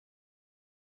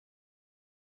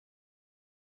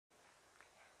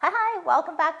Hi,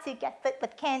 welcome back to Get Fit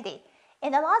with Candy.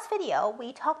 In the last video,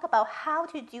 we talked about how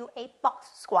to do a box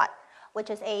squat,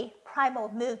 which is a primal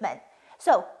movement.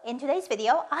 So in today's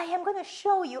video, I am going to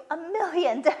show you a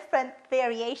million different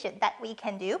variations that we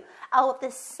can do out of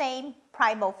the same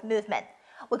primal movement.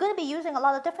 We're going to be using a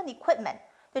lot of different equipment.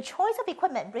 The choice of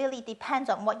equipment really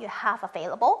depends on what you have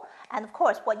available and of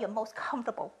course what you're most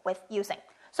comfortable with using.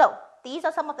 So these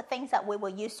are some of the things that we will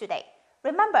use today.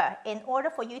 Remember, in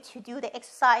order for you to do the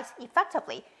exercise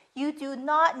effectively, you do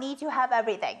not need to have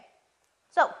everything.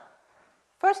 So,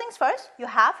 first things first, you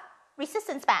have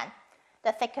resistance band.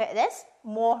 The thicker it is,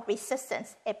 more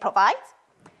resistance it provides.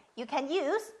 You can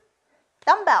use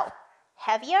dumbbell,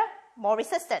 heavier, more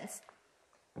resistance.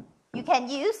 You can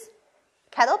use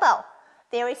kettlebell,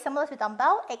 very similar to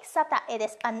dumbbell, except that it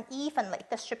is unevenly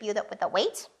distributed with the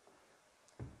weight.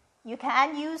 You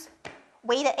can use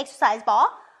weighted exercise bar,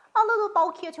 a little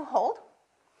bulkier to hold,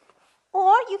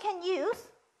 or you can use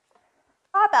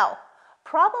barbell.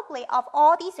 Probably of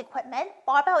all these equipment,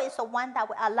 barbell is the one that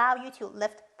will allow you to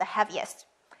lift the heaviest.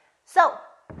 So,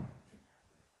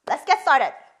 let's get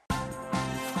started.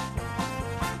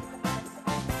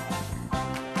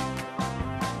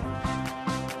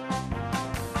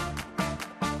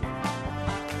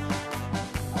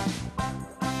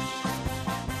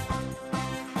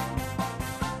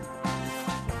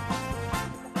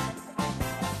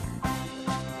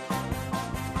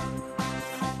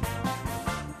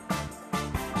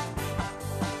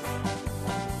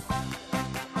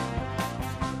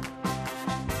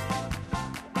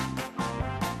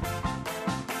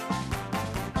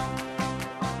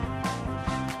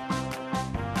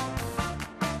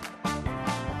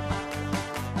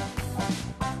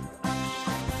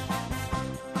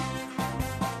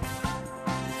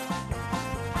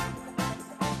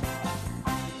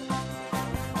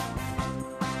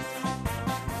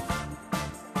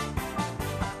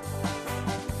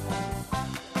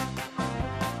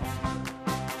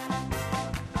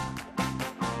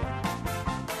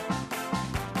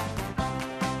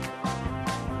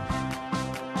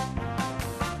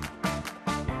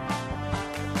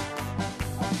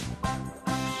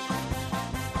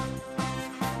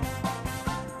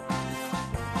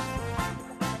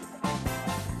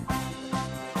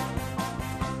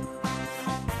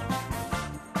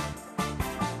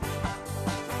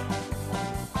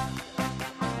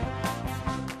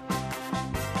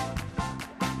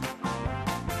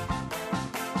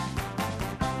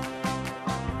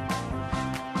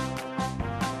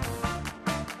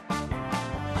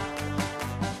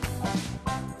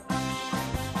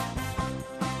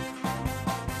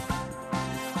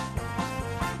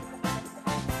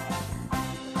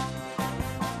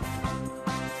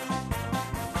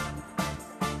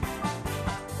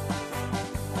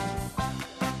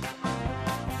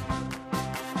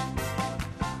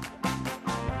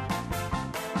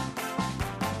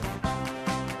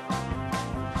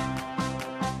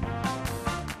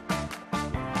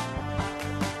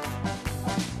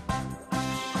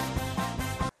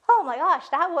 Oh my gosh,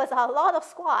 that was a lot of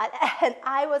squat and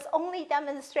I was only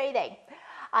demonstrating.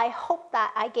 I hope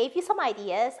that I gave you some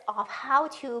ideas of how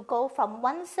to go from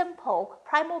one simple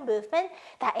primal movement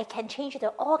that it can change into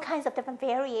all kinds of different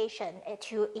variations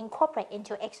to incorporate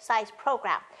into exercise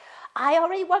program. I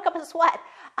already work up a sweat.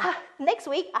 Next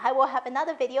week, I will have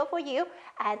another video for you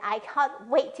and I can't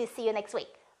wait to see you next week.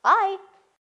 Bye.